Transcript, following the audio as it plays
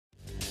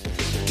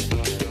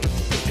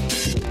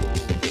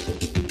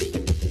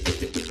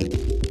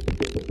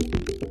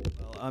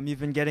You've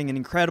been getting an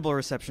incredible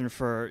reception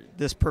for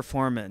this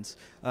performance.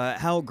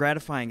 How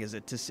gratifying is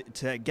it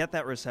to get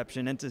that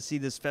reception and to see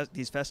these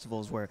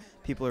festivals where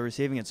people are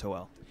receiving it so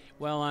well?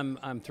 Well,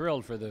 I'm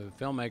thrilled for the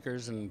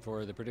filmmakers and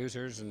for the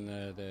producers and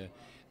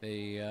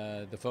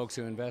the folks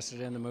who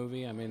invested in the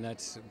movie. I mean,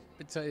 it's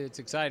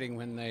exciting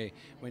when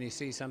you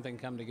see something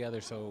come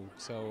together so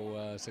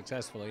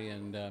successfully.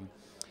 And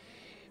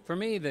for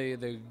me,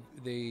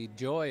 the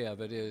joy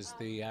of it is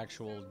the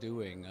actual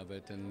doing of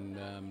it.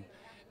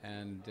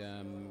 And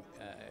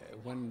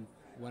when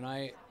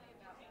I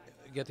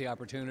get the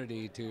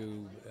opportunity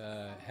to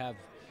have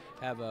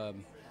a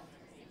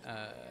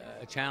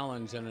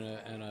challenge and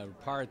a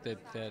part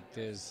that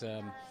is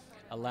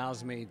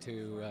allows me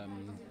to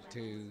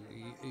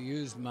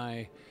use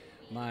my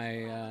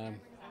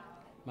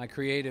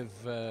creative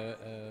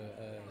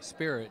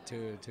spirit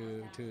to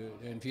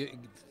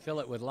fill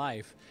it with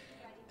life,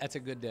 that's a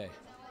good day.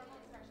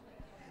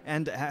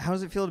 And how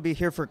does it feel to be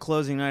here for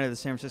closing night of the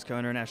San Francisco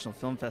International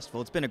Film Festival?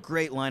 It's been a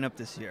great lineup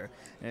this year.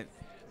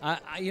 I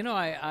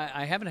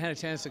haven't had a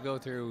chance to go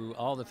through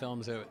all the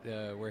films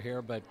that were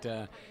here, but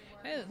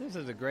this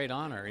is a great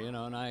honor, and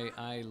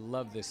I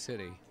love this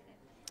city.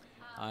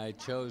 I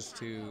chose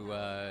to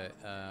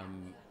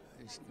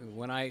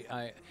when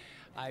I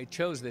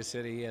chose this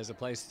city as a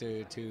place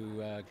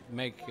to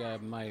make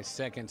my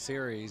second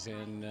series,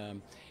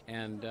 and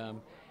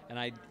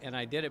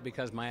I did it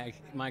because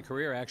my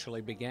career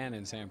actually began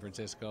in San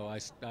Francisco.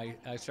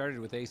 I started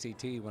with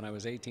ACT when I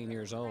was 18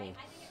 years old,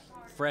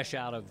 fresh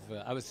out of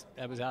I was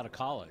out of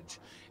college,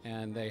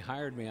 and they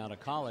hired me out of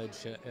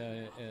college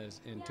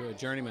into a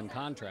journeyman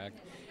contract,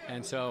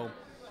 and so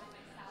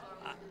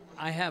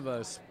I have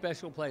a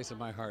special place in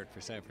my heart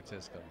for San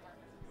Francisco.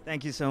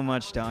 Thank you so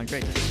much, Don.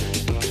 Great.